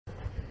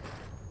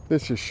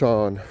This is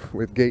Sean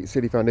with Gate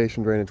City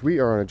Foundation Drainage. We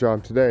are on a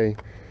job today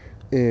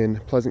in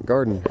Pleasant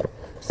Garden.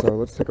 So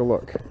let's take a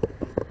look.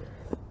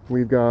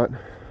 We've got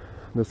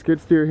the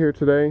skid steer here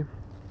today, and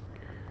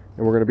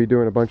we're going to be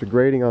doing a bunch of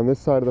grading on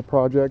this side of the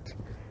project.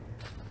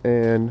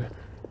 And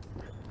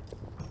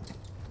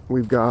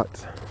we've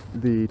got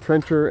the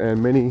trencher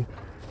and mini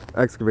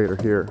excavator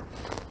here.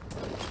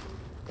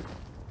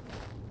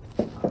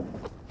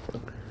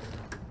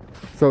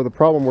 So the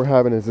problem we're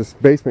having is this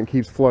basement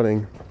keeps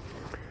flooding.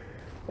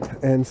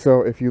 And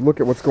so if you look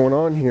at what's going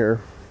on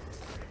here,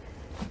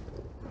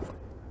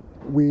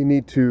 we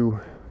need to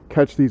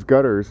catch these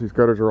gutters. These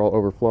gutters are all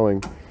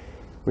overflowing.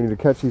 We need to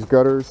catch these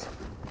gutters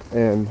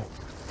and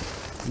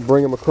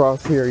bring them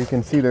across here. You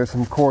can see there's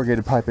some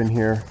corrugated pipe in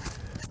here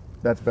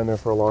that's been there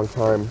for a long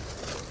time.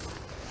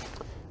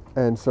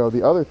 And so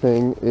the other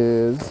thing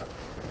is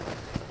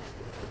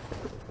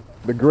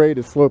the grade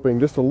is sloping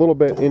just a little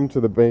bit into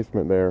the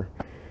basement there.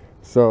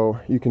 So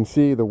you can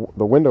see the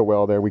window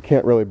well there. We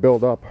can't really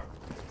build up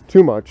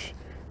too much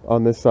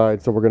on this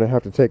side, so we're going to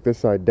have to take this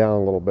side down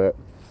a little bit.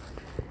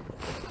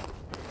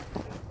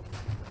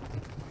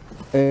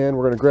 And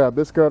we're going to grab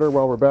this gutter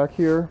while we're back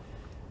here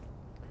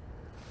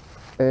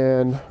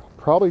and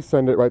probably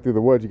send it right through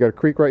the woods. You got a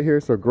creek right here,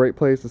 so a great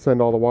place to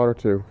send all the water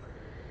to.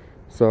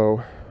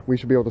 So we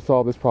should be able to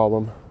solve this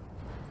problem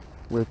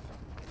with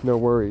no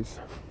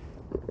worries.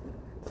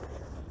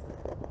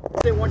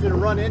 They want you to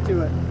run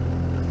into it.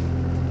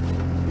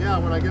 Yeah,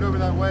 when I get over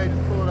that way,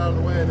 just pull it out of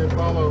the way and then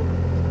follow.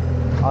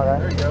 All right.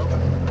 There you go.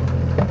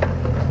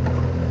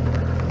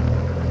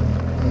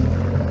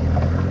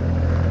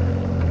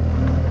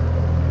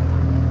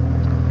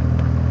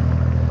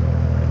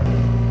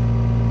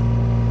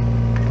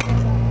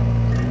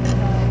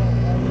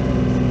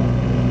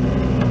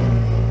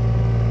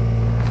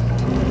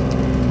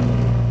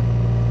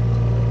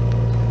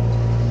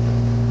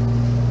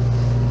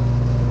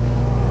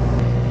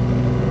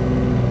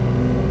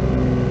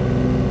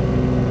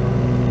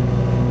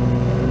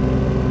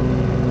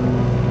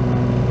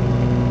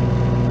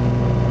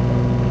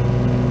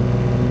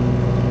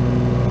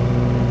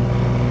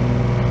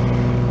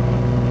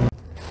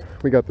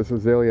 We got this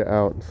azalea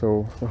out,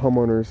 so the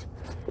homeowner's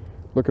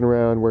looking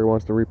around where he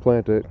wants to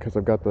replant it because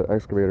I've got the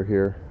excavator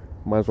here.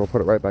 Might as well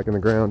put it right back in the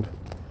ground.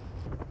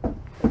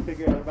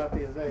 Figure out about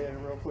the azalea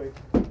real quick.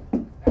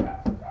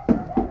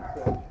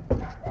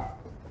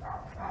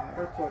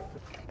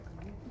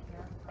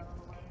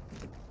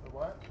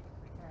 What?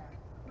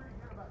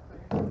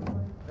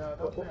 No,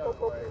 don't stay out of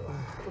the way.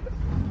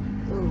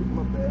 Oh,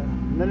 my bad.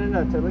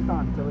 No, totally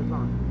fine, totally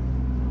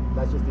fine.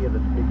 That's just the other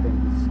big thing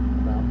he's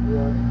about.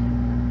 Yeah.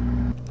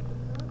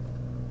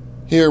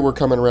 Here we're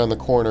coming around the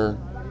corner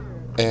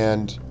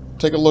and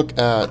take a look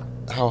at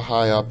how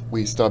high up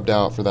we stubbed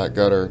out for that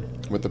gutter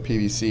with the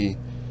PVC.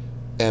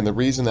 And the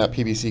reason that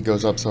PVC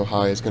goes up so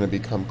high is going to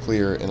become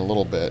clear in a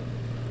little bit,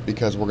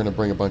 because we're going to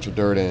bring a bunch of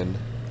dirt in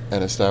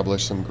and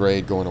establish some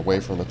grade going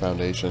away from the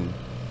foundation.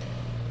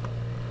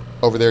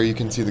 Over there you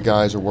can see the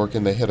guys are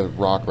working. They hit a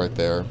rock right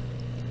there,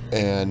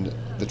 and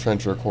the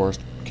trencher of course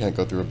can't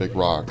go through a big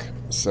rock.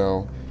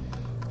 So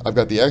I've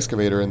got the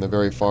excavator in the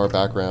very far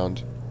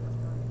background,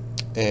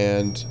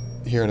 and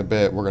here in a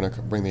bit we're going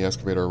to bring the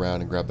excavator around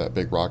and grab that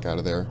big rock out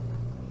of there.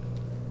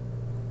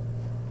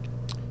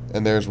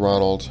 And there's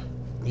Ronald.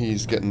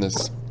 He's getting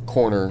this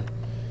corner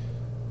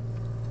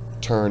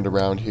turned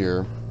around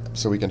here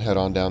so we can head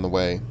on down the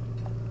way.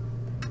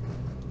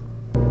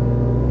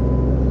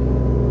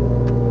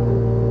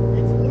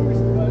 It's loose,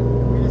 but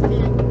we just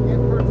can't get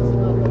purchase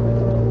enough of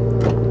it.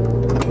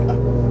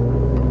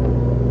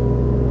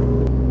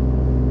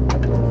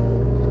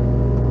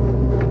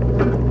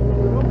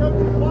 Don't go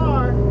too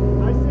far.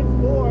 I sense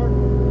more.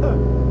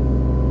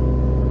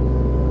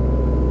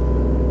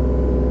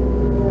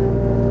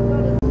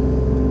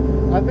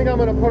 I think I'm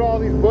going to put all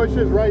these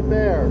bushes right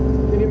there.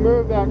 Can you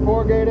move that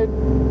corrugated?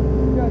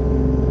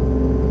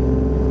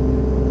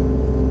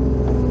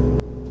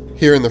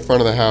 Here in the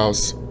front of the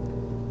house,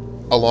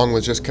 along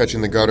with just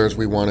catching the gutters,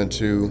 we wanted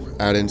to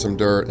add in some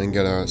dirt and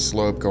get a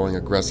slope going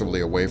aggressively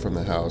away from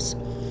the house.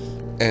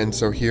 And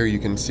so here you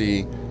can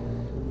see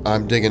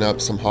I'm digging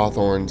up some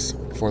hawthorns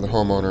for the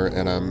homeowner,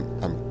 and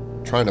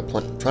I'm trying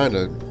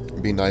to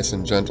be nice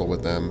and gentle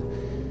with them.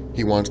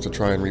 He wants to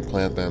try and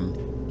replant them.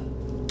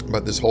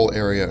 But this whole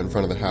area in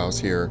front of the house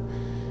here,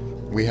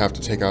 we have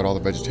to take out all the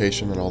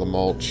vegetation and all the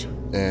mulch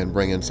and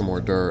bring in some more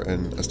dirt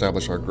and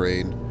establish our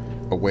grade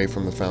away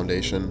from the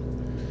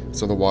foundation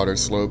so the water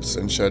slopes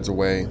and sheds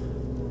away.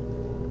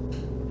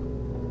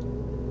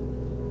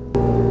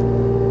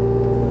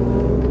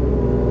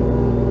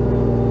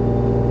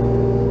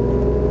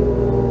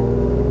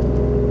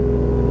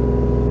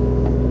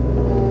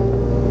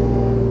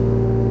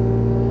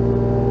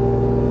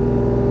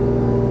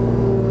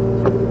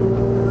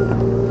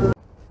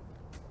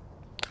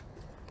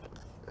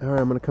 Alright,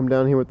 I'm going to come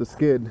down here with the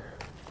skid.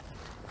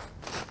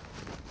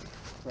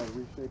 Try to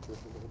reshape this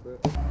a little bit.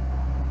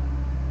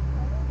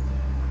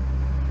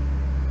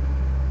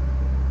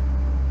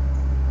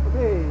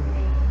 Okay.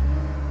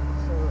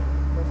 So,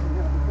 first thing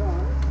you have to do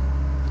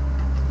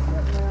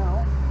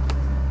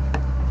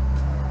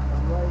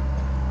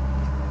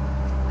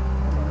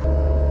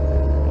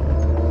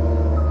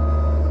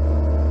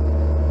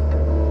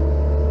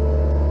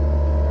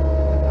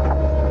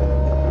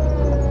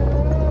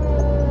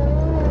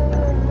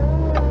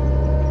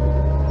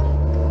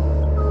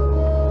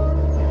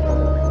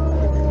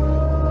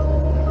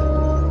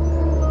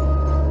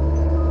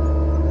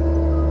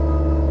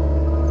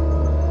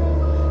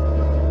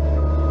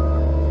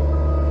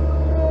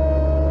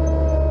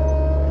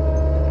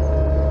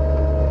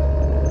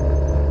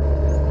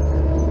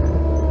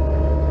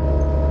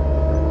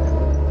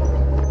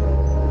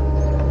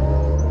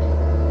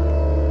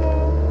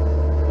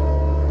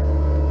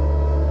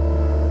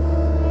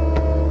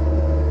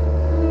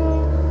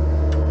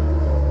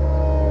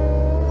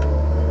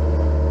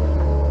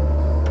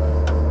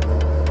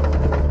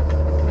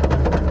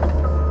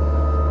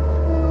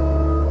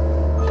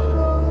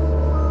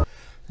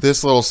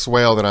This little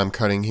swale that I'm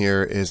cutting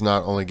here is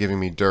not only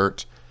giving me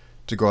dirt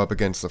to go up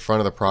against the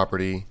front of the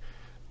property,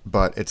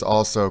 but it's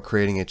also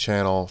creating a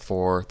channel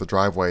for the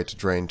driveway to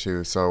drain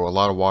to. So a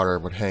lot of water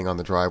would hang on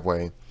the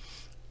driveway,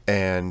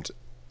 and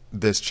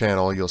this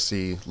channel, you'll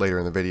see later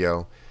in the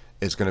video,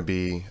 is going to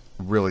be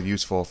really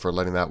useful for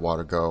letting that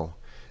water go.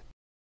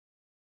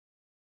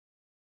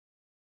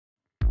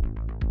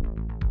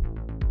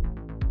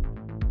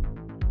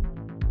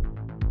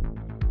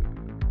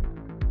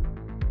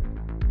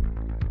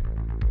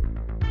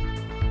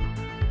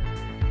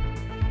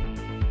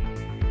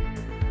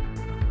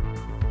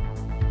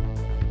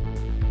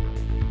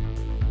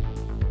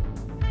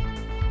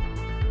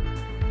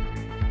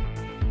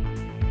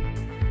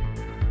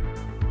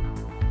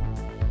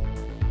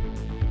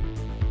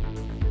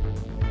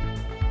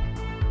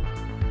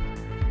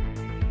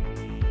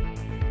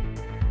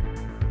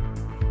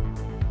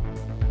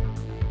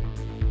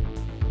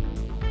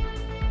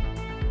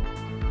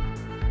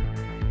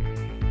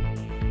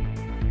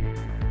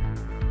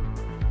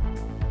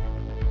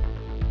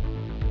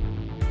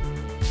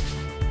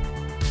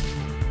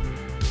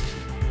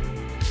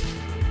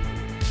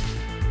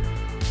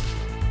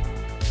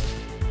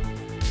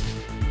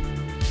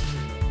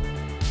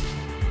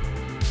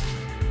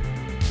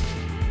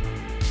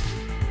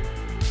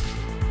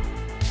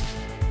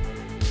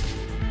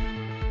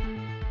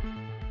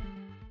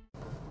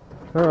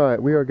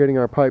 Alright, we are getting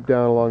our pipe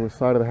down along the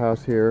side of the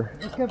house here.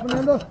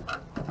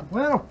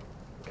 Bueno.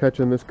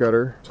 Catching this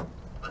gutter.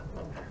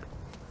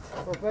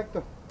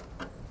 Perfecto.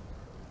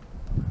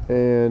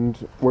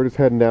 And we're just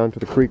heading down to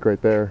the creek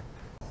right there.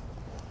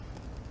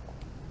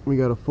 We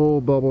got a full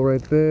bubble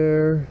right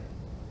there.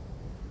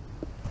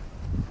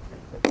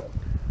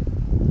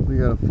 We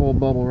got a full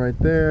bubble right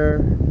there.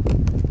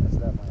 That's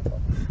that my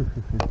bubble.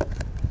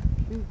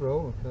 She's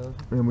rolling, cousin.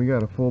 And we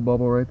got a full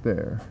bubble right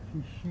there.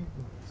 She's shooting.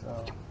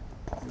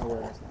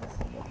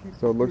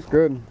 So it looks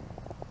good.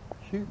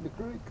 Shooting the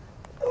creek.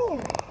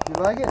 You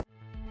like it?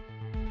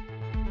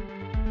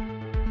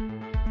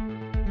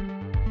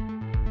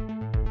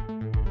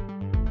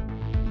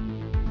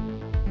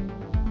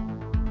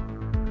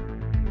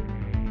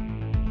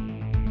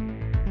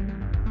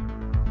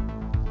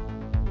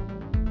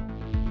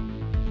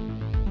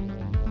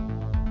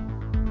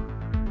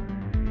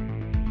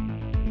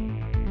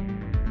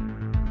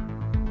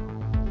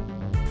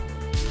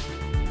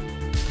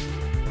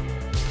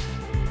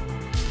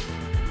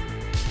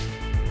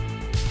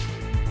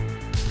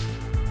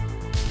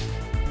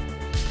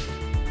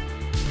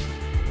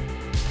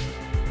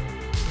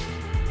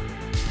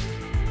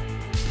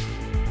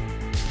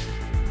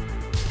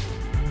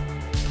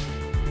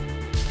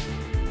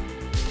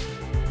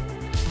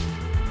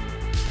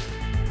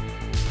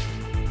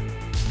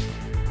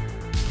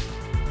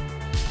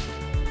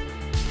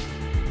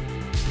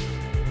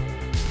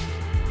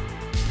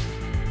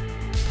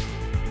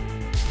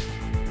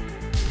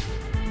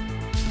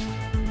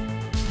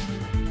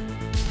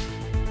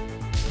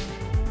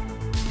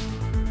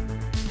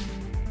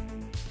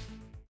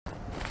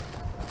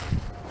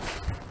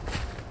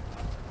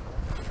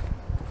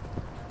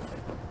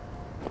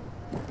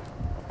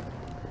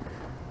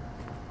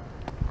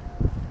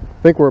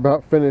 I think we're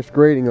about finished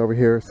grading over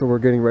here, so we're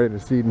getting ready to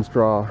seed and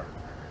straw.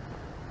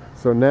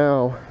 So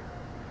now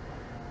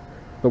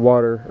the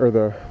water, or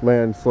the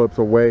land, slopes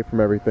away from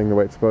everything the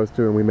way it's supposed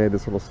to, and we made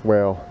this little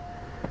swale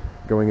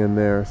going in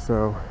there.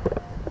 So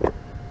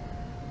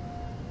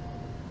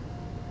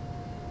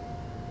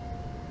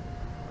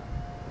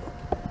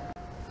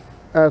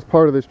as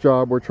part of this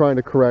job, we're trying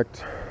to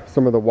correct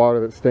some of the water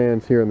that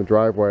stands here in the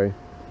driveway.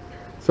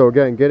 So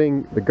again,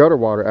 getting the gutter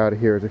water out of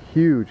here is a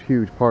huge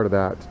part of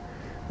that.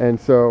 And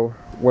so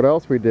what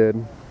else we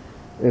did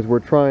is we're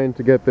trying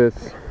to get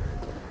this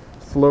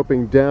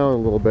sloping down a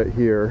little bit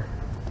here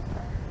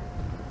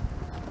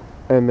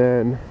and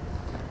then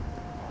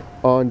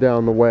on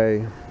down the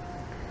way.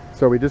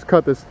 So we just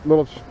cut this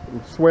little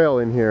swale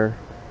in here,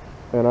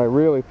 and I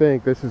really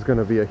think this is going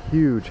to be a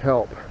huge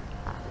help.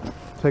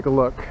 Take a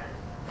look.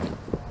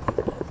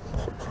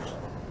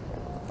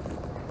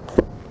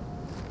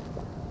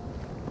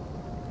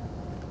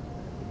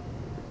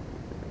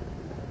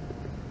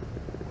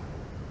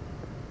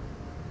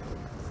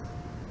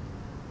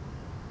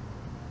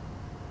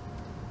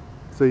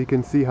 So you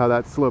can see how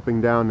that's sloping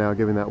down now,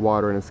 giving that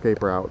water an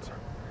escape route,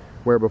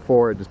 where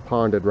before it just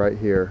ponded right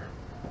here.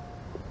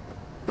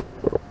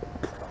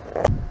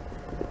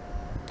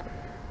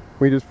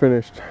 We just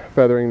finished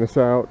feathering this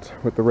out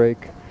with the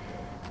rake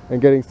and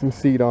getting some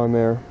seed on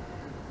there.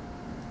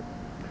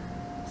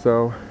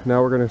 So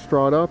now we're going to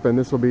straw it up, and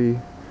this will be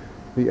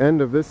the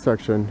end of this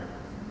section.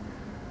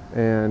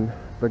 And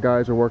the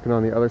guys are working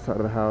on the other side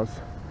of the house.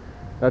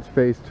 That's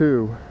phase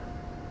 2,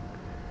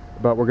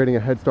 but we're getting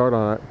a head start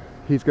on it.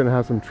 He's going to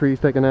have some trees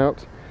taken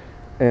out,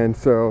 and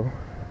so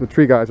the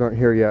tree guys aren't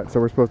here yet, so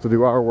we're supposed to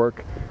do our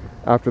work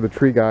after the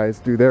tree guys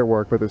do their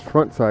work. But this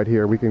front side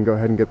here, we can go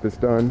ahead and get this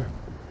done.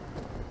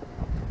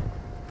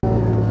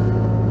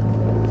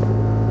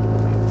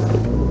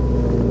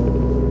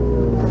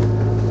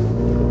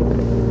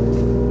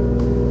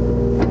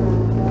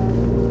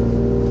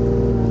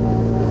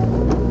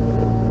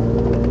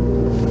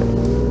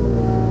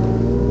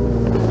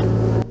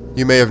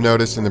 You may have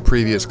noticed in the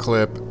previous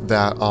clip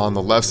that on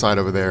the left side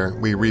over there,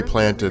 we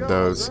replanted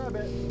those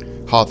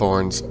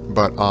hawthorns,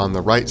 but on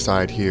the right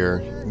side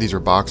here, these are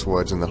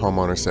boxwoods, and the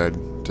homeowner said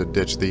to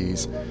ditch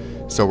these.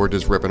 So we're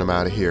just ripping them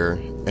out of here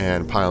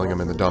and piling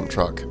them in the dump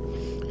truck.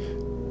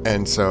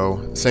 And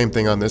so, same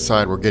thing on this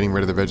side, we're getting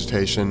rid of the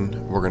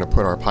vegetation, we're going to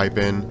put our pipe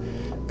in,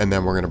 and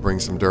then we're going to bring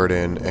some dirt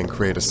in and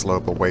create a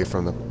slope away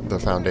from the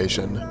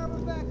foundation.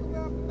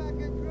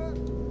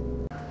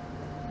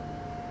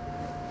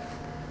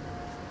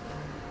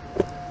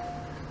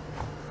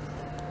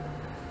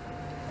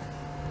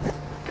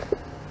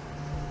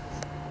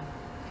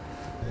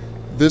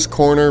 This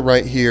corner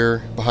right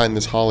here behind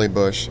this holly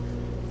bush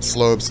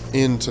slopes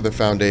into the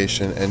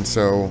foundation, and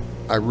so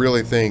I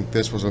really think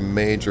this was a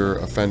major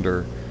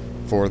offender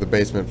for the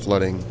basement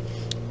flooding.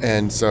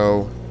 And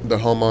so the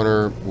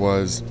homeowner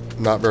was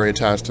not very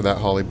attached to that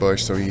holly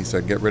bush, so he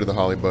said get rid of the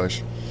holly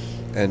bush,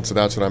 and so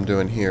that's what I'm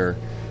doing here.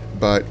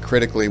 But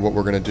critically, what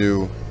we're going to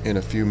do in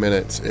a few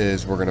minutes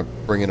is we're going to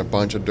bring in a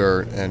bunch of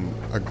dirt and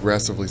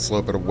aggressively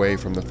slope it away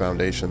from the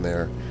foundation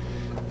there.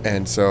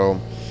 And so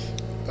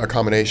a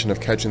combination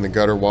of catching the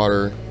gutter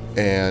water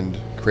and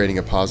creating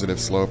a positive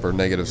slope or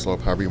negative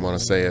slope, however you want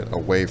to say it,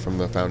 away from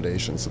the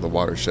foundation so the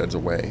water sheds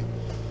away.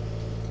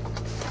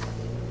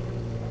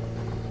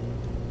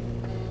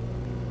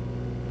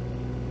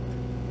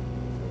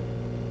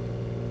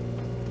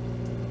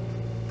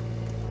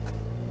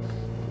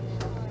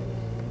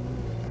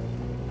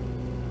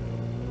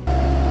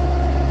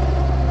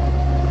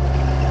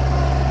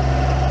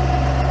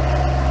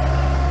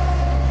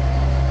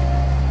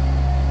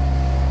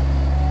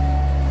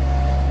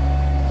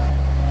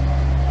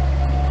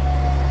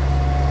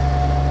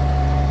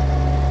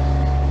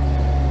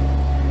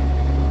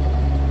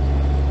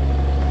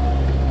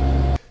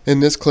 In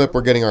this clip,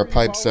 we're getting our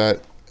pipe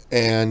set,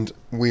 and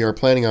we are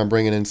planning on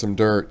bringing in some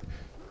dirt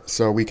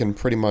so we can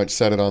pretty much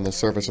set it on the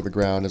surface of the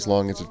ground as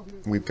long as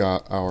we've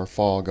got our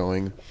fall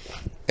going.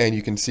 And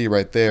you can see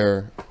right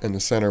there in the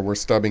center, we're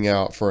stubbing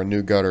out for a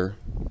new gutter.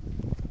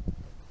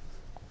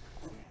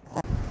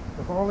 The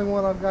only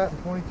one I've got in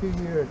 22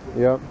 years.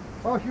 Yep.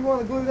 Oh, you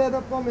want to glue that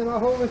up on me and I'll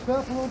hold this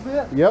up a little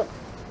bit? Yep.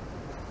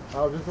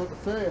 I was just about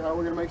to say, how are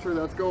we going to make sure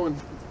that's going,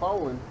 it's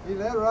following? Either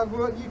that or I'll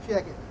go out and you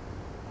check it.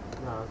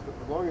 No,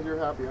 as long as you're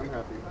happy, I'm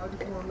happy. I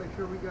just want to make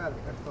sure we got it,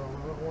 that's all.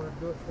 I don't want to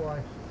do it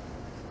twice.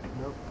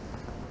 Nope.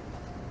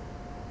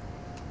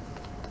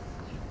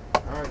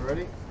 All right,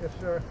 ready? Yes,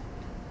 sir.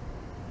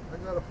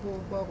 I got a full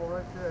bubble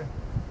right there.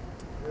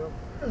 Yep.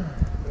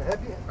 Can I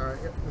help you? All right,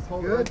 yep, just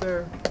hold it Good? right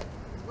there.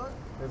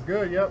 That's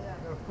good, yep.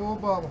 Got a full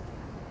bubble.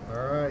 All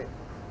right.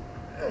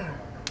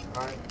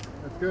 All right,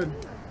 that's good.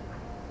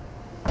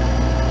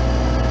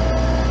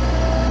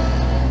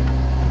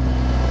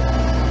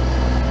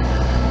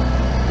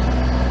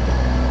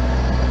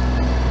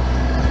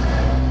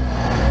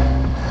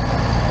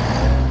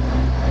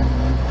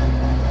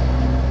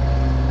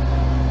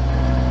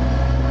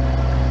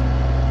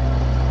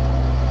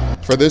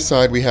 For this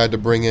side, we had to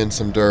bring in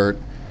some dirt,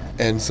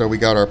 and so we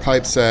got our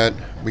pipe set,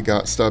 we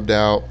got stubbed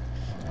out,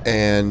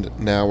 and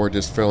now we're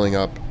just filling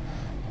up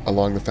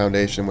along the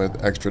foundation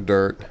with extra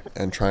dirt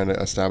and trying to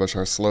establish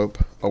our slope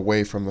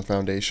away from the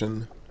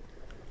foundation.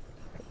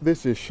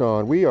 This is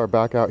Sean. We are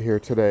back out here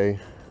today,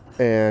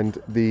 and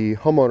the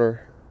homeowner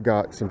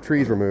got some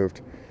trees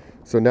removed.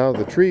 So now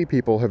the tree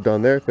people have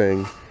done their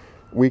thing,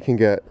 we can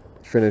get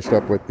finished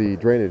up with the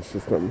drainage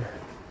system.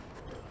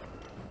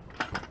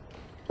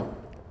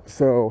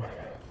 So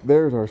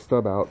there's our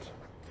stub out.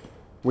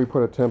 We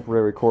put a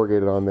temporary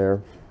corrugated on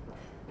there.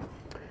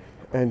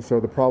 And so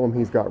the problem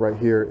he's got right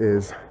here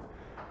is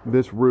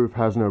this roof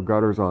has no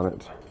gutters on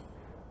it.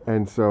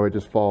 And so it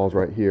just falls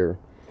right here.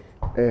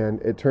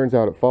 And it turns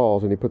out it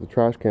falls, and he put the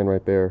trash can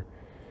right there,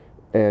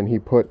 and he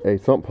put a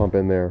sump pump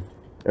in there.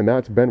 And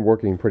that's been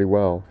working pretty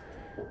well.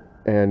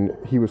 And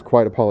he was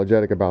quite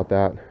apologetic about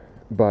that.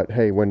 But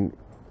hey, when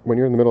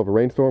you're in the middle of a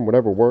rainstorm,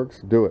 whatever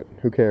works, do it.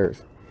 Who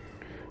cares?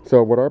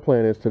 So what our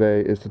plan is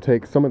today is to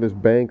take some of this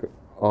bank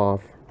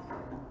off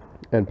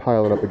and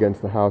pile it up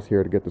against the house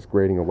here to get this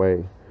grading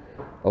away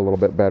a little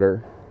bit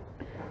better.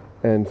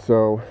 And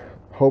so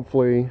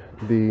hopefully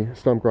the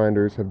stump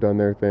grinders have done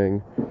their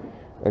thing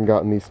and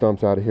gotten these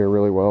stumps out of here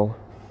really well.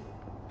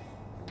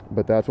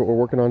 But that's what we're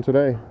working on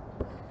today.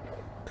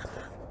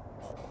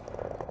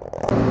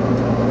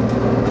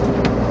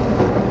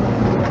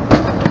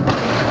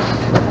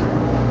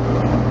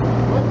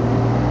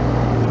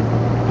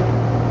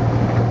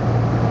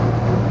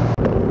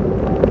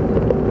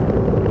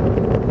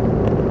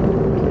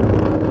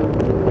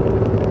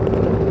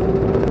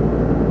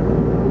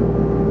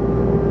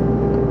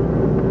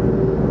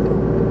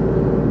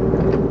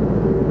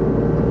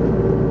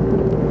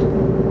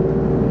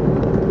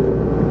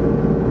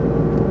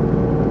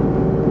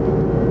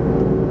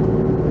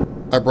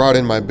 I brought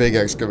in my big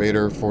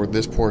excavator for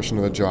this portion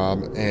of the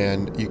job,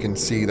 and you can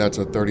see that's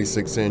a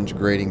 36-inch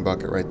grading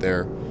bucket right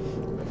there.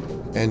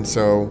 And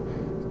so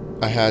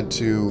I had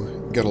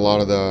to get a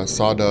lot of the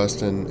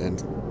sawdust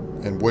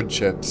and wood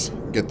chips,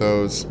 get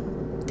those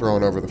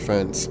thrown over the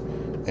fence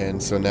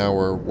And so now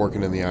we're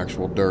working in the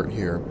actual dirt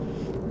here.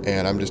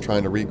 And I'm just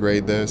trying to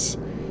regrade this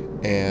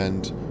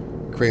and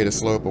create a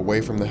slope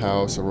away from the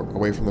house,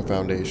 away from the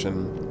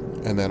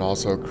foundation, and then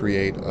also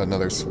create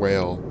another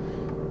swale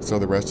so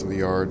the rest of the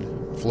yard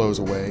flows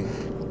away.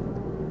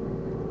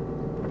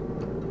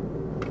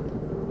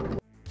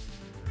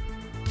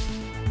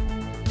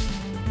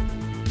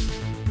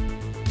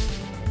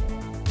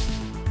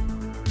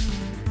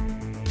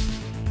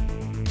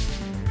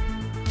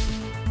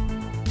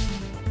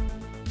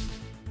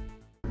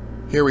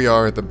 Here we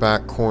are at the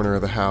back corner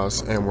of the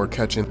house and we're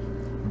catching,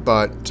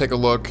 but take a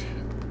look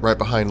right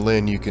behind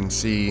Lynn. You can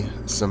see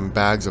some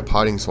bags of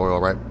potting soil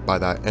right by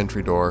that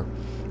entry door,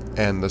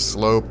 and the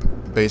slope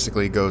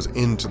basically goes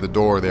into the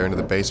door there into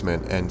the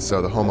basement, and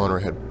so the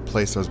homeowner had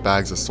placed those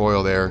bags of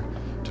soil there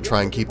to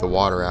try and keep the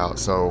water out.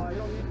 So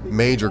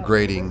major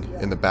grading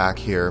in the back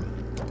here,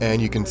 and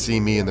you can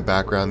see me in the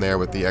background there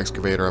with the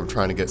excavator. I'm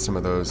trying to get some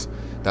of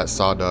that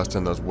sawdust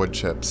and those wood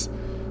chips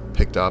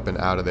picked up and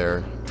out of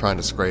there, trying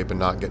to scrape and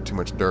not get too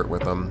much dirt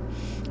with them,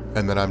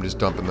 and then I'm just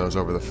dumping those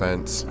over the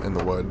fence in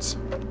the woods.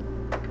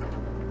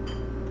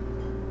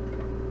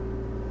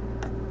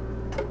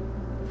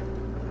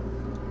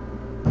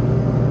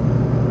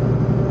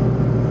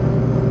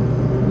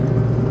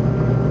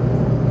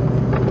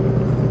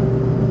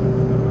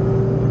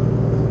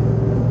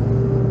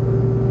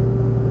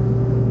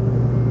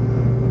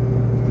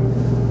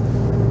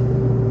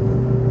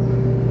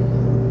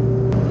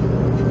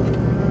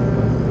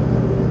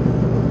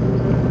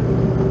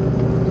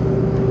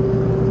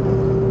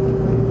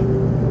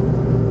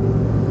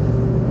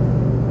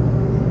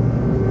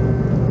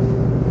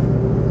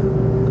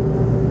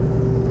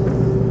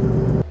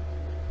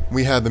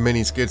 We had the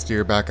mini skid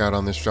steer back out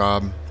on this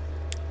job,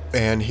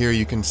 and here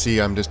you can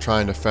see I'm just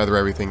trying to feather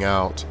everything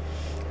out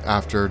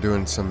after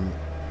doing some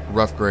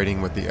rough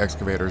grading with the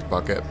excavator's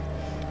bucket.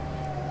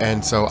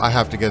 And so I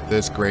have to get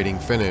this grading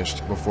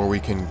finished before we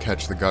can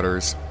catch the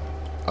gutters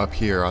up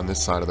here on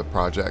this side of the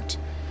project.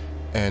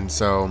 And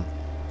so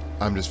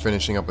I'm just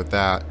finishing up with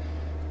that.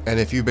 And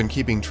if you've been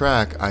keeping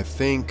track, I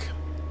think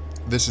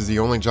this is the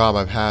only job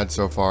I've had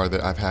so far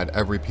that I've had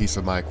every piece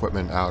of my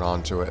equipment out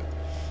onto it.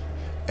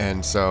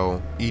 And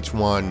so each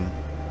one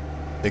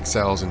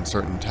excels in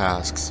certain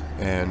tasks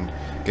and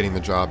getting the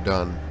job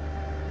done.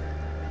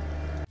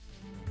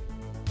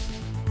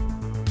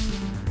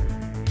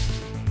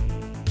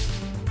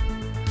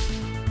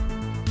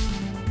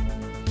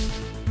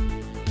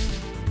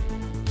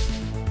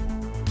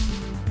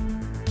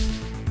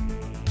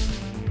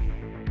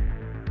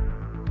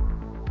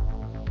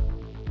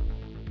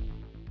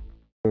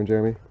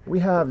 Jeremy? We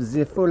have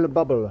the full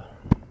bubble.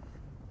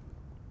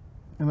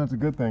 And that's a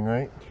good thing,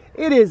 right?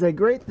 It is a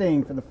great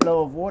thing for the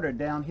flow of water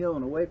downhill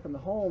and away from the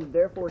home,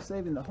 therefore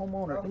saving the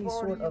homeowner any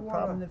sort of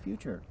problem in the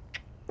future.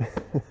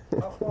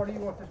 How far do you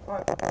want this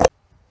pipe?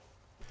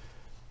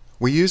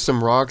 We used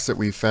some rocks that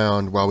we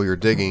found while we were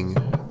digging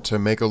to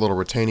make a little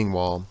retaining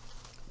wall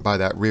by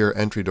that rear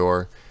entry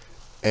door,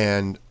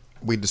 and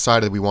we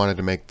decided we wanted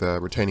to make the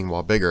retaining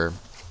wall bigger,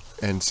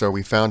 and so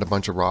we found a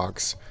bunch of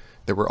rocks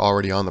that were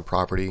already on the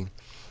property.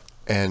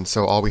 And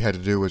so all we had to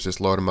do was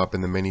just load them up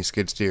in the mini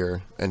skid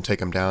steer and take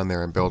them down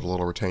there and build a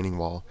little retaining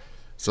wall.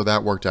 So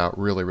that worked out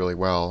really, really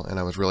well, and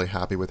I was really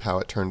happy with how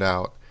it turned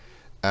out,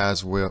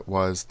 as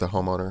was the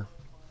homeowner.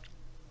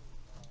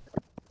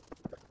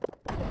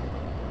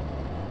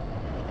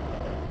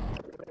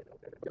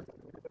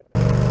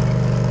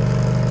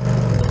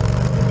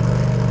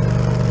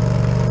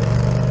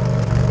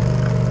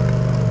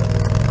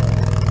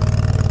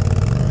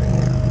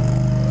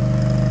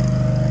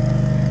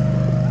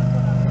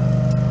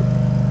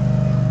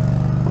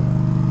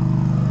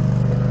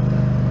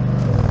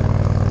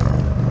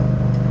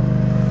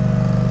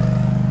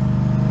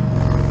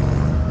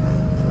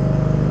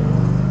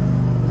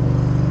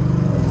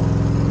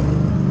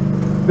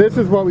 This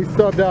is what we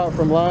stubbed out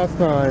from last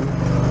time.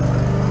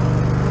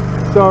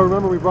 So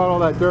remember, we brought all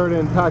that dirt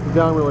in, packed it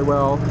down really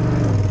well,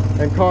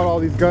 and caught all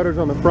these gutters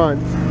on the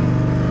front.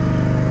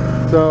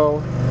 So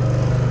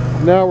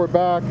now we're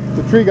back.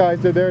 The tree guys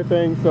did their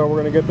thing, so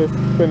we're going to get this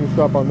finished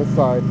up on this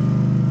side.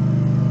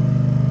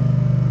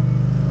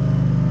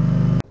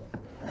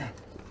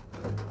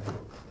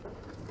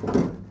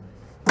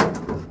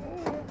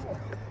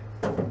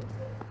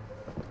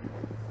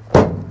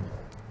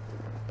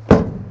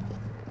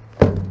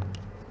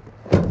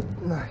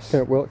 Nice.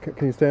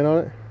 Can you stand on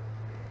it?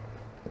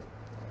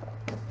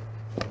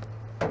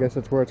 I guess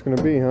that's where it's going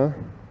to be, huh?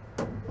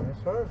 Yes,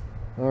 sir.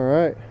 All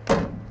right.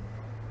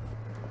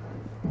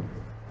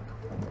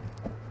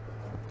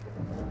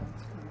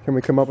 Can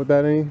we come up with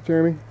that any,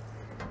 Jeremy?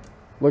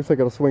 Looks like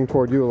it'll swing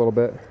toward you a little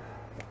bit.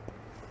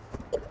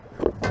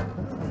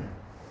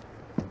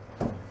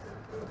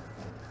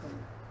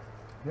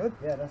 Good?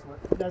 Yeah,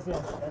 that's it.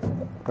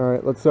 All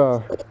right,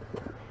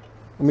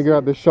 let me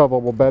grab this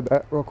shovel. We'll bed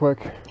that real quick.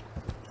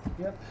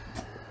 Yep.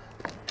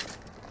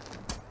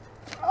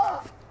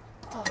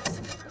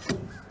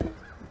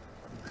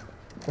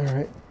 All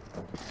right.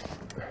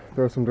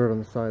 Throw some dirt on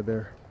the side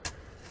there.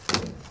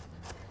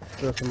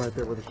 Throw some right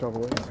there where the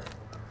shovel is.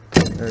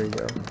 There you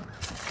go.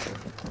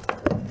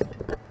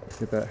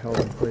 Get that held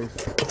in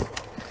place.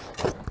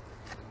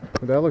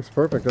 But that looks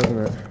perfect, doesn't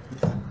it?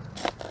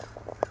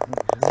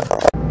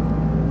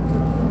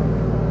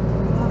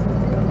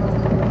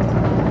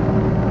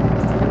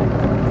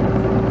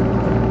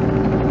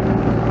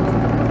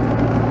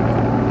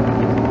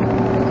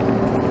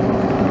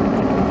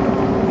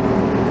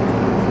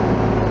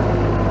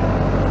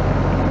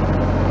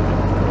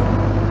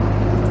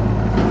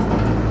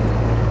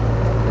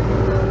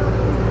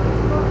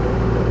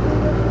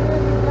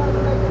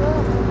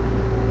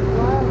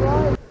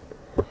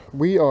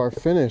 We are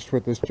finished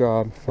with this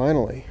job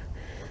finally.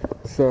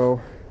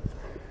 So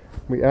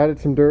we added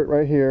some dirt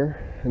right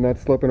here and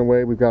that's slipping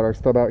away. We've got our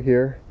stub out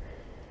here.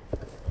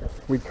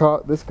 We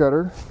caught this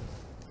gutter.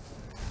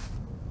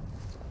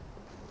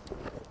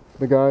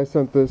 The guy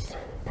sent this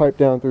pipe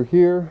down through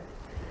here.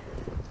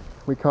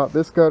 We caught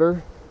this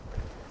gutter.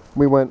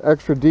 We went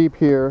extra deep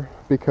here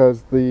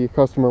because the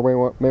customer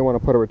may want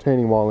to put a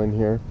retaining wall in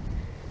here.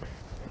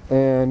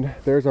 And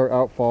there's our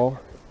outfall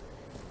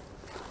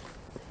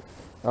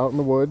out in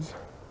the woods.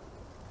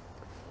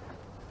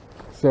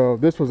 So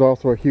this was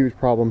also a huge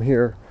problem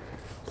here.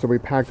 So we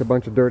packed a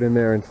bunch of dirt in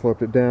there and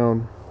sloped it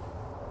down.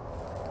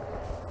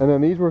 And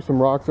then these were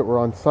some rocks that were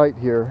on site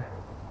here.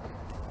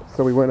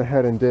 So we went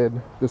ahead and did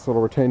this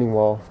little retaining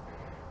wall.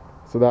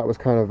 So that was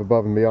kind of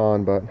above and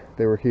beyond, but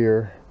they were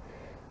here.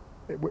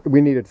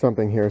 We needed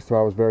something here, so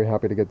I was very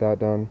happy to get that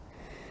done.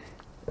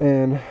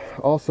 And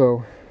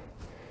also,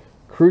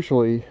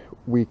 crucially,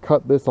 we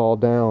cut this all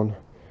down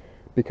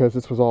because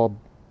this was all,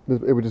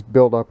 it would just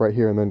build up right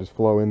here and then just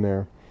flow in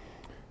there.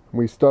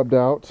 We stubbed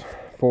out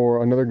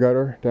for another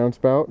gutter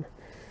downspout.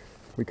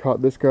 We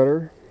caught this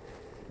gutter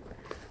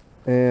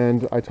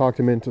and I talked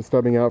him into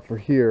stubbing out for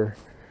here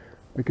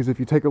because if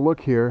you take a look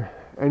here,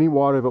 any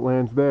water that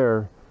lands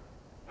there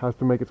has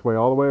to make its way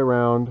all the way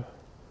around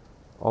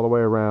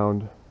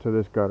to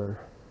this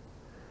gutter.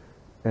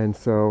 And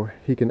so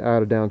he can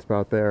add a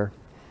downspout there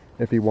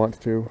if he wants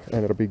to,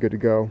 and it'll be good to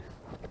go.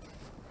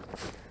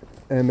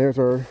 And there's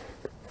our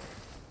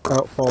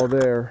outfall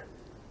there.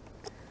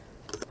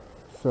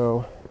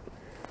 So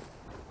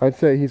I'd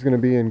say he's going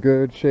to be in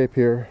good shape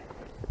here.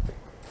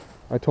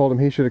 I told him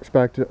he should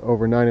expect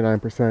over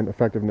 99%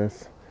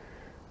 effectiveness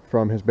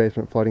from his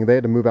basement flooding. They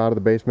had to move out of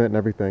the basement and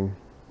everything.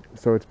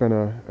 So it's been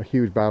a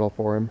huge battle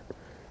for him.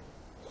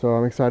 So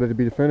I'm excited to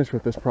be finished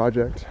with this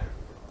project.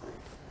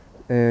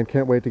 And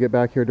can't wait to get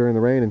back here during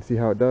the rain and see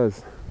how it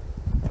does.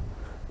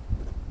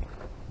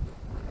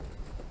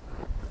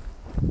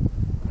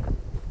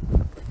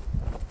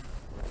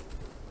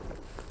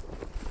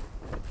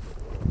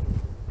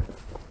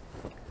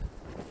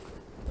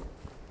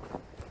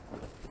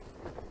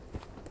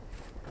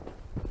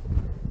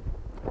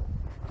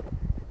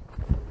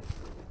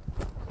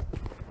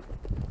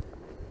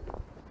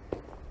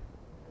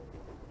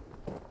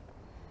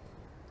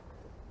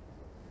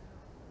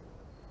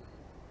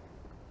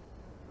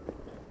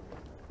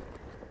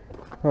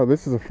 Oh,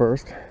 this is a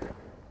first.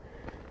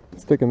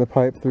 Sticking the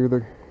pipe through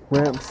the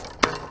ramps.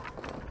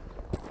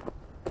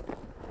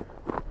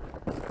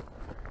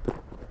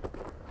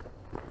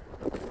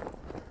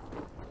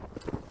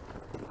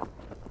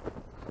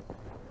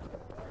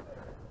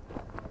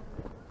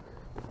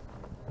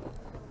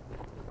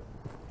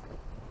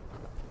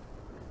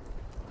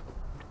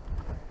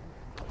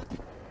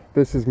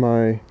 This is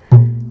my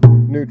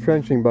new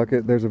trenching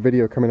bucket. There's a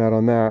video coming out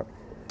on that.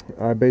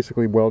 I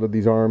basically welded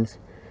these arms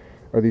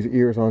or these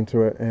ears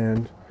onto it,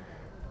 and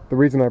the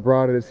reason I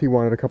brought it is he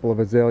wanted a couple of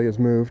azaleas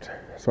moved,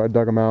 so I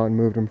dug them out and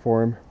moved them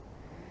for him.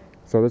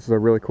 So this is a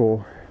really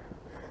cool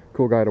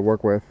guy to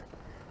work with.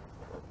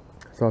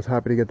 So I was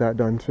happy to get that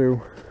done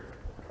too.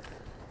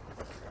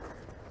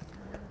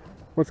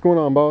 What's going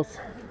on, boss?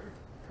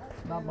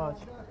 Not much.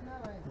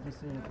 Just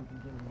seeing if we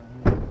can get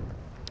in my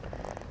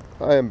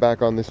hand. I am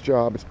back on this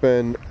job. It's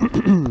been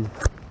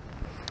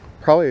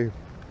probably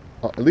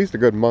at least a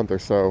good month or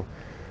so.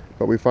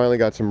 But we finally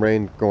got some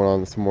rain going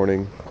on this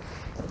morning.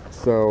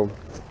 So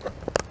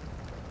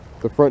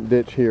the front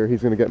ditch here,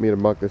 he's going to get me to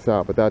muck this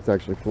out, but that's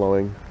actually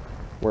flowing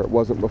where it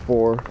wasn't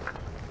before.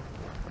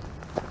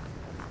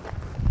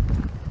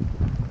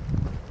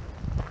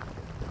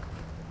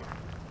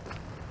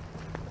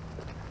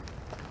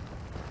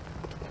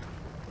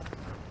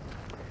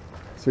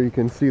 So you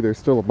can see there's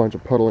still a bunch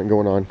of puddling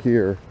going on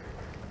here.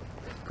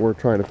 We're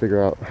trying to figure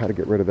out how to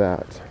get rid of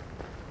that.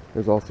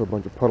 There's also a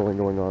bunch of puddling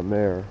going on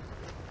there.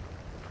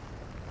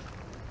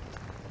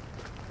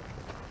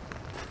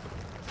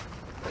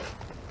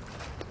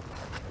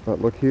 But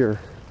look here,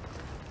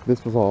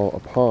 this was all a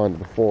pond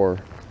before,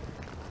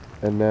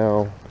 and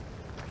now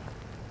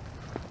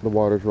the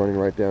water's running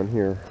right down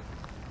here.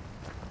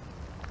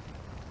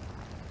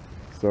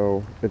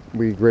 So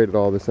we graded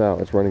all this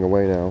out, it's running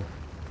away now.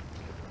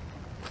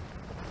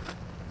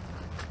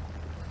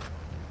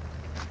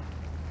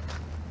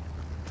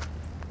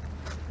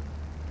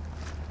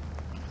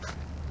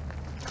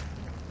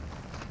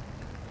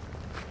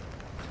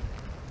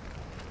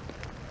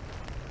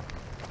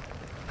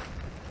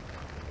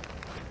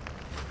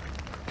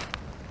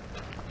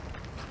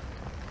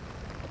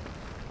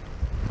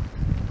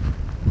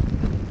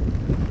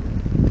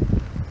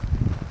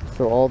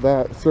 So all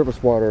that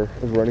surface water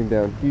is running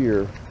down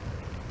here.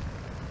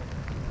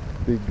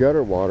 The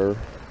gutter water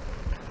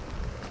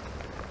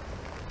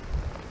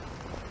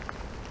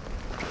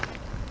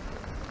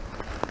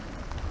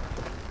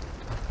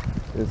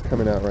is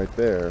coming out right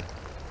there.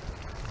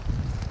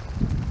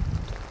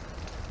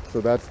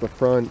 So that's the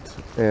front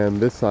and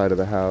this side of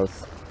the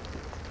house.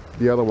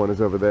 The other one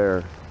is over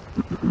there.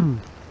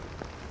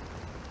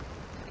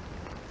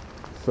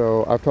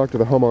 So I've talked to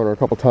the homeowner a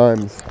couple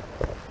times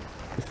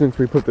since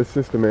we put this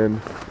system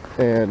in,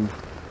 and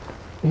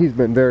he's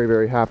been very,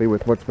 very happy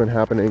with what's been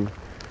happening.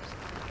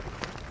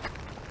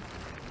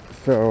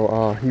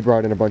 So he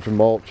brought in a bunch of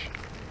mulch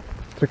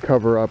to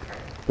cover up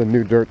the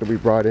new dirt that we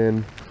brought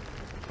in,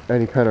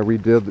 and he kind of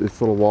redid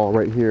this little wall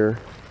right here.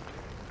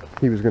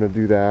 He was going to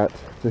do that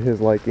to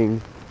his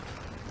liking,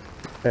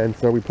 and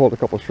so we pulled a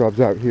couple shrubs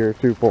out here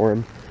too for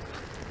him.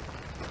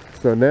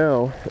 So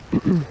now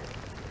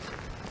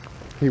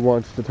he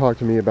wants to talk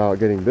to me about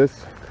getting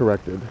this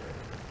corrected.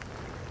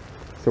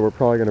 So we're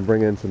probably going to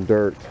bring in some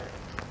dirt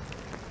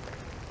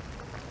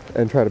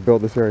and try to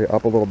build this area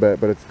up a little bit,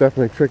 but it's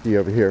definitely tricky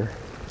over here.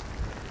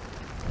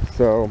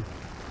 So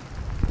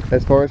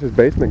as far as his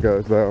basement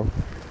goes though,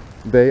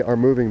 they are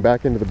moving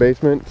back into the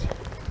basement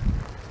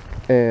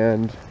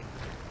and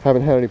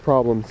haven't had any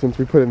problems since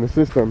we put in the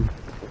system.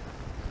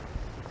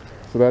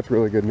 So that's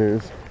really good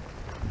news.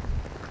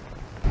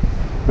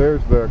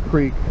 There's the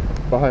creek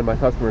behind my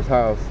customer's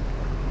house,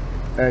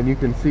 and you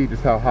can see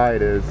just how high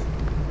it is,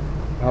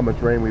 how much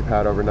rain we've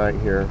had overnight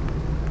here.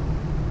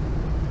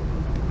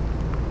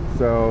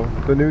 So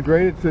the new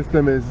drainage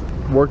system is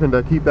working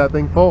to keep that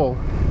thing full.